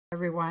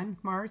everyone,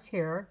 Mars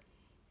here,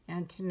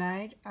 and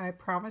tonight I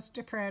promised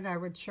a friend I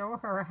would show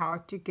her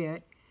how to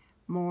get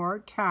more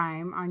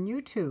time on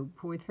YouTube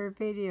with her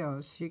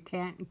videos. You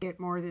can't get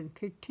more than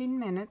 15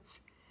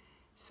 minutes,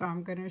 so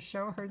I'm going to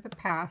show her the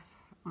path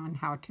on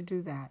how to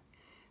do that.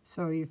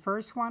 So you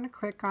first want to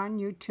click on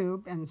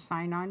YouTube and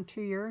sign on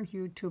to your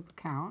YouTube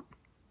account.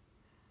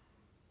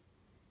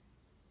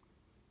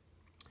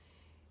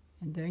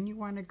 And then you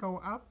want to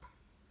go up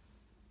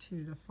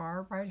to the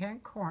far right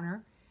hand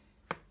corner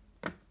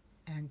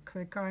and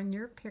click on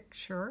your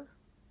picture,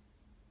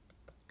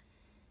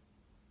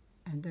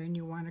 and then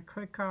you want to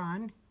click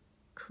on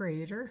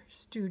Creator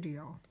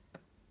Studio,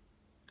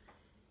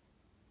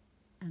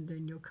 and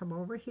then you'll come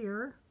over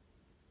here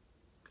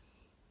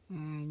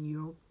and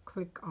you'll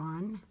click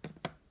on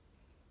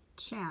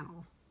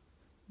Channel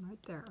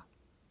right there,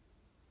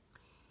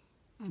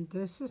 and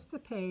this is the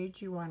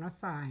page you want to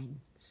find,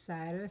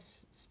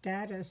 status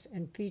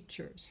and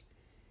features.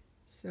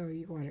 So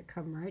you want to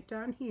come right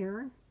down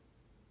here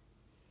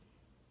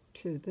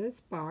to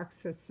this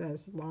box that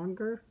says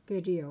longer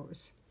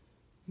videos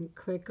and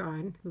click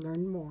on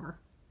learn more.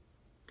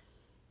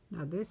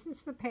 Now this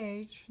is the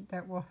page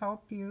that will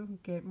help you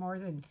get more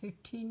than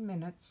 15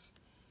 minutes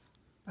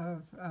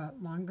of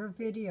longer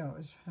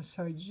videos.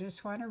 So you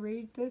just want to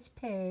read this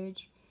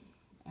page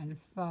and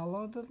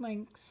follow the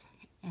links,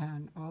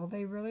 and all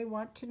they really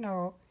want to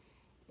know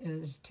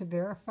is to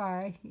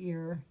verify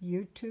your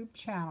YouTube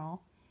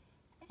channel,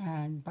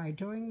 and by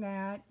doing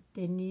that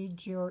they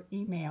need your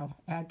email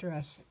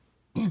address.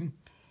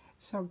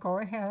 So go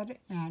ahead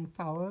and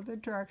follow the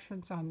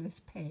directions on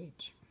this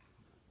page.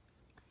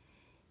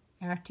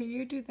 After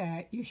you do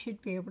that, you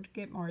should be able to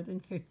get more than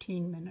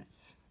 15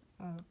 minutes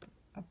of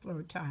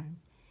upload time.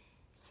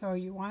 So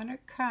you want to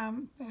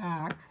come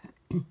back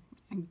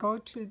and go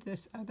to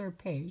this other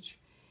page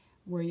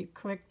where you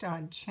clicked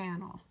on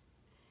channel.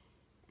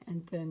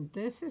 And then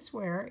this is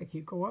where, if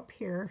you go up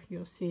here,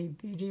 you'll see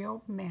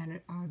Video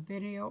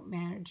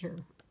Manager.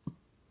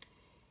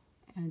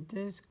 And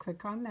this,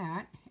 click on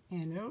that,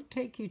 and it'll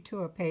take you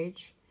to a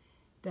page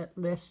that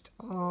lists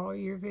all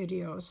your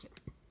videos.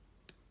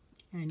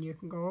 And you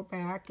can go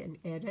back and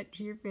edit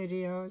your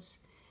videos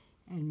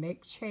and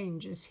make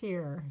changes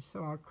here.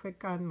 So I'll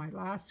click on my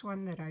last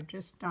one that I've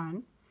just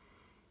done.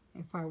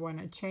 If I want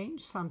to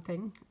change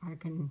something, I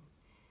can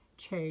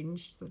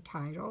change the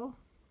title.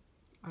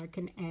 I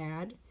can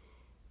add,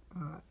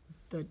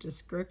 the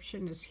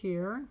description is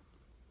here.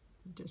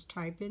 Just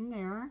type in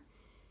there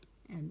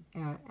and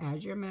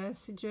add your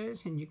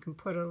messages, and you can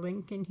put a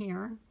link in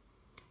here.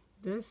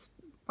 This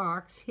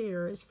box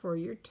here is for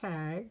your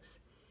tags,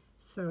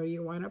 so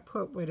you want to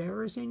put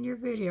whatever's in your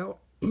video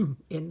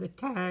in the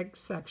tag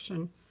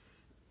section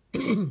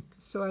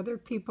so other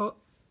people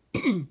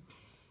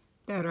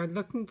that are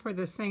looking for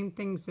the same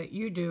things that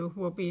you do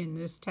will be in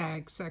this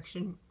tag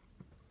section.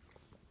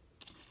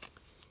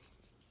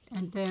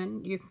 And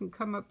then you can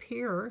come up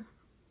here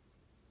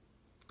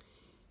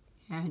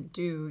and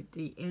do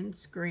the end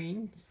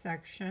screen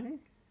section,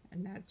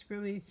 and that's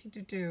really easy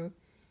to do.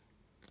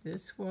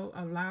 This will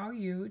allow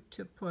you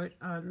to put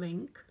a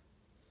link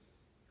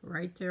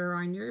right there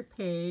on your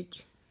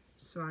page.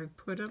 So I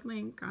put a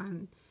link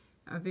on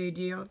a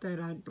video that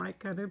I'd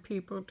like other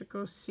people to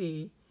go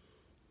see,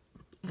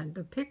 and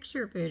the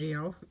picture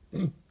video,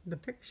 the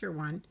picture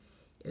one,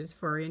 is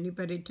for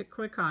anybody to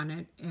click on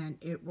it and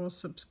it will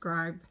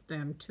subscribe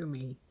them to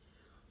me.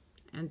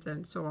 And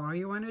then so all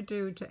you want to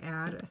do to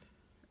add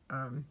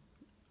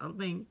a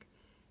link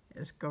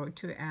is go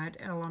to Add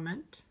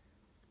Element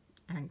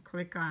and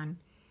click on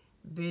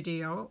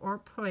Video or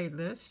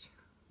Playlist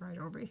right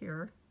over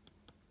here,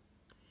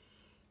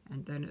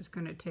 and then it's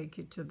going to take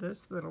you to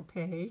this little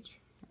page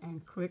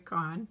and click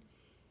on,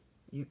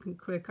 you can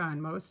click on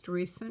Most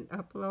Recent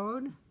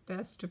Upload,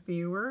 Best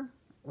Viewer,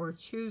 or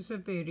Choose a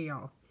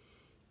Video.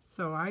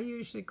 So I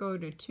usually go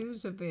to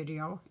Choose a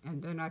Video,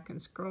 and then I can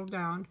scroll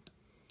down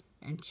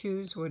and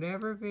choose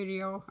whatever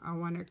video I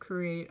want to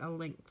create a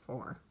link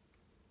for.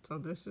 So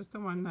this is the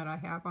one that I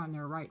have on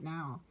there right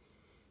now.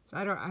 So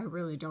I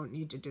really don't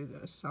need to do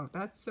this. So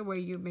that's the way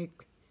you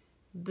make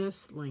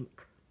this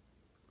link.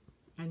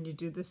 And you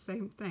do the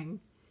same thing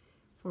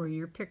for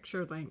your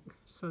picture link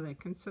so they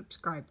can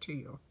subscribe to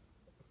you.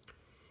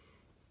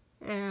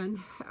 And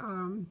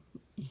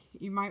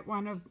you might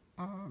want to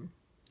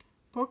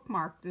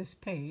bookmark this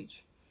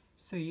page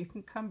so you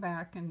can come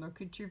back and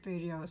look at your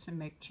videos and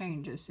make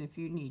changes if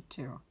you need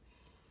to.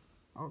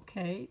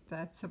 Okay,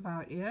 that's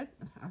about it.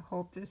 I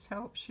hope this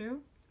helps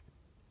you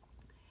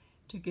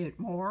to get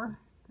more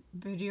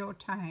video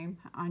time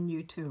on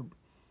YouTube.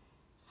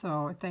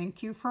 So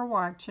thank you for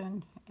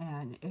watching,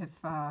 and if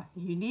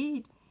you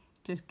need,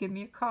 just give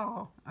me a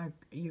call.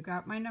 You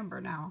got my number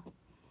now.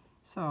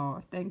 So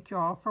thank you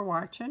all for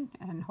watching,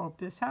 and hope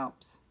this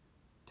helps.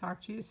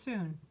 Talk to you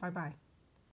soon. Bye-bye.